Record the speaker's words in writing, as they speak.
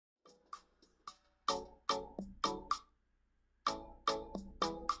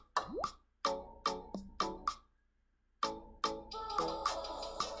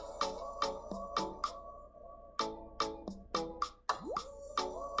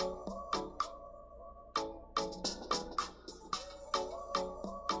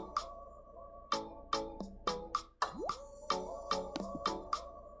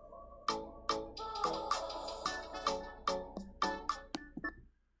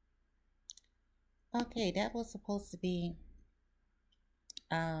Okay, that was supposed to be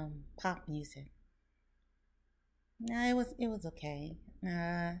pop music. No, it was okay.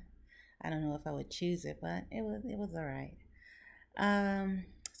 I don't know if I would choose it, but it was all right.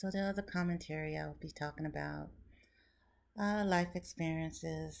 So the other commentary I'll be talking about life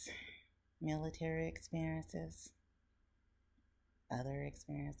experiences, military experiences, other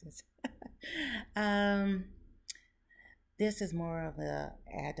experiences. um, this is more of a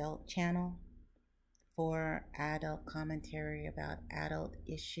adult channel for adult commentary about adult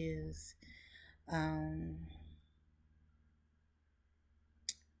issues. Um,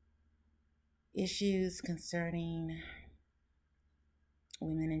 Issues concerning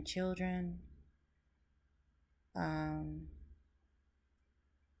women and children, um,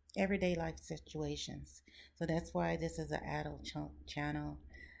 everyday life situations. So that's why this is an adult channel,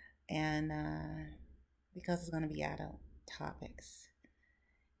 and because it's going to be adult topics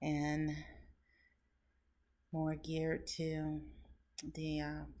and more geared to the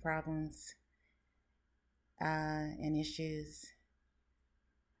problems and issues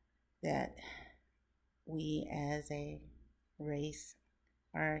that we as a race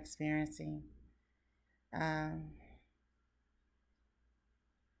are experiencing. Um,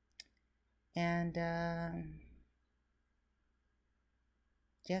 and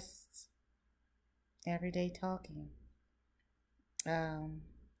just everyday talking. Um,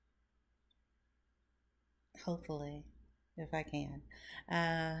 Hopefully, if I can.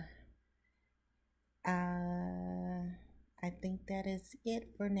 Uh, I think that is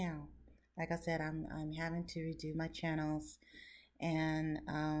it for now. Like I said, I'm having to redo my channels and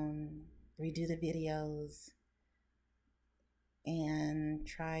redo the videos and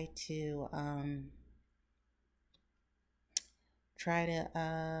try to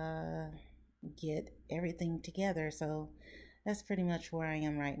get everything together. So that's pretty much where I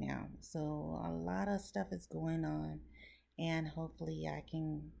am right now. So a lot of stuff is going on, and hopefully I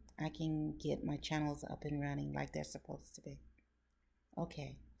can get my channels up and running like they're supposed to be.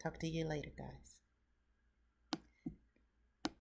 Okay, talk to you later, guys.